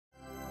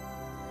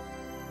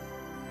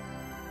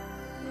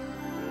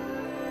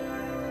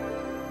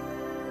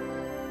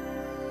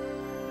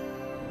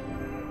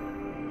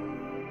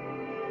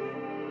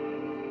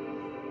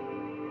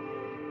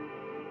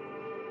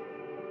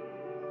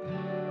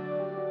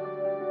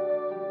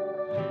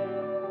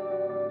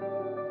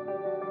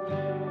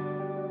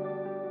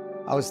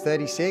I was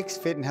 36,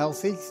 fit and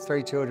healthy,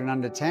 3 children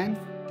under 10,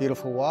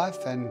 beautiful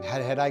wife, and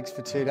had headaches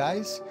for 2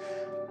 days.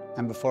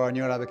 And before I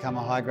knew it, I became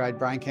a high-grade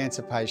brain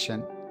cancer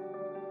patient.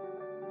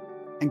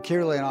 And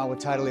Kirralee and I were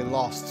totally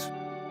lost.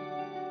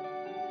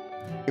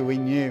 We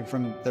knew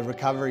from the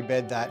recovery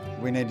bed that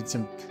we needed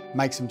to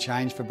make some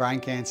change for brain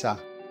cancer.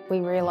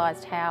 We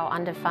realised how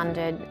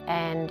underfunded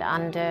and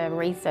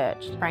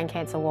under-researched brain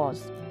cancer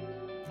was.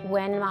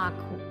 When Mark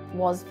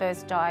was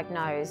first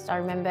diagnosed, I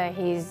remember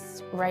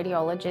his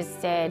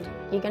radiologist said,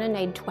 "You're going to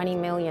need 20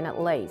 million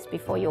at least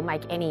before you'll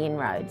make any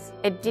inroads."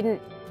 It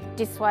didn't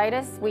dissuade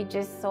us. We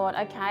just thought,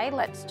 okay,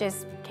 let's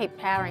just keep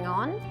powering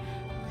on.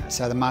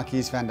 So the Mark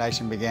Hughes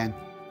Foundation began.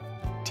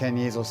 10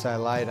 years or so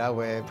later,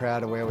 we're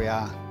proud of where we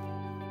are.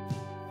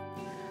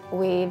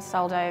 We've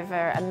sold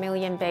over 1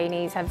 million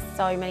beanies, have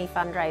so many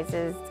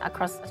fundraisers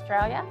across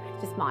Australia.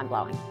 It's just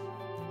mind-blowing.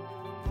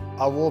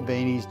 I wore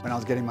beanies when I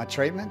was getting my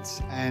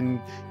treatments, and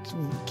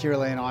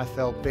Kirralee and I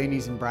felt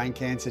beanies and brain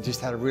cancer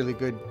just had a really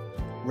good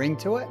ring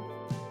to it.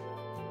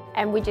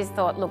 And we just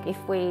thought, look, if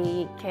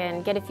we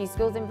can get a few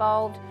schools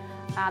involved,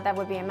 that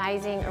would be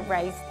amazing. It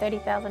raised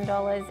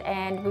 $30,000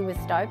 and we were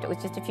stoked. It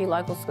was just a few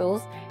local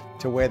schools.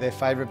 To wear their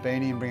favourite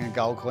beanie and bring a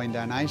gold coin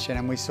donation,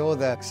 and we saw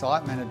the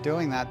excitement of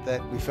doing that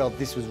we felt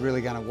this was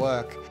really going to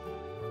work.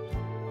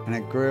 And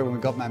it grew and we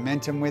got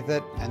momentum with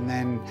it, and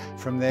then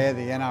from there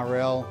the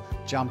NRL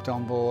jumped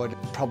on board,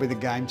 probably the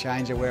game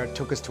changer where it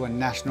took us to a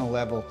national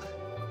level.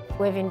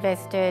 We've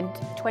invested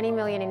 20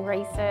 million in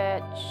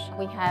research.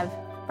 We have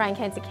brain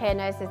cancer care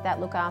nurses that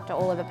look after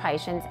all of the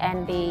patients,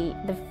 and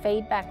the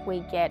feedback we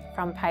get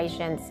from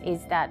patients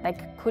is that they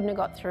couldn't have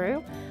got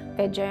through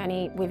their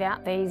journey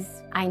without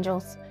these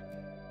angels.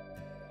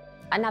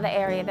 Another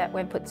area that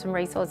we've put some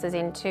resources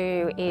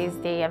into is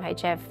the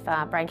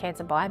MHF Brain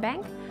Cancer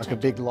Biobank. Like a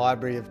big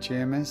library of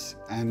tumours,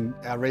 and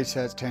our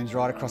research teams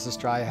right across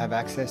Australia have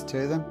access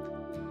to them.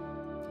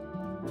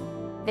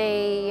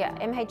 The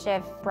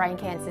MHF Brain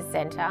Cancer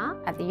Centre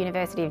at the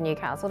University of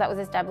Newcastle, that was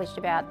established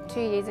about 2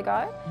 years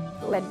ago,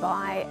 led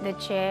by the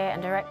Chair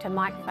and Director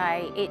Mike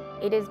Fay.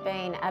 It has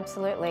been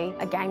absolutely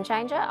a game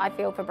changer, I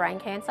feel, for brain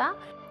cancer.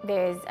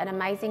 There's an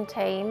amazing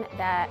team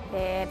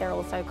they're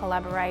also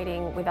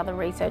collaborating with other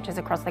researchers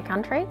across the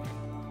country.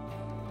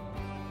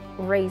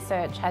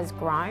 Research has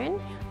grown.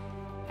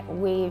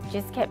 We've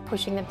just kept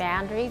pushing the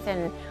boundaries,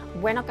 and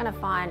we're not going to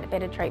find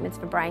better treatments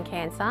for brain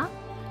cancer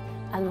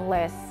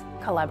unless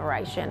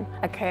collaboration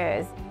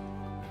occurs.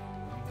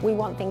 We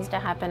want things to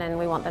happen, and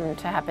we want them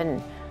to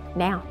happen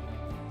now.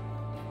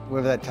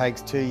 Whether that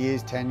takes 2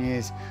 years, 10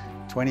 years,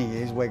 20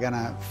 years, we're going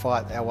to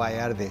fight our way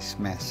out of this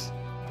mess.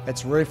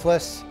 It's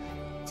ruthless,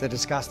 it's a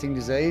disgusting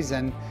disease,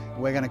 and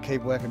we're going to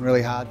keep working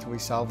really hard till we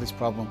solve this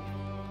problem.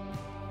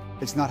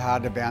 It's not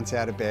hard to bounce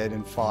out of bed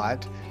and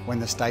fight when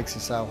the stakes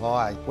are so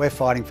high. We're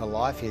fighting for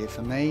life here,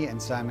 for me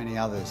and so many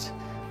others.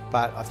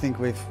 But I think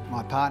with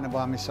my partner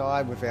by my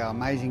side, with our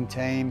amazing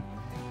team,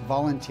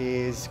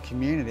 volunteers,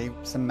 community,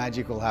 some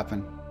magic will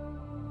happen.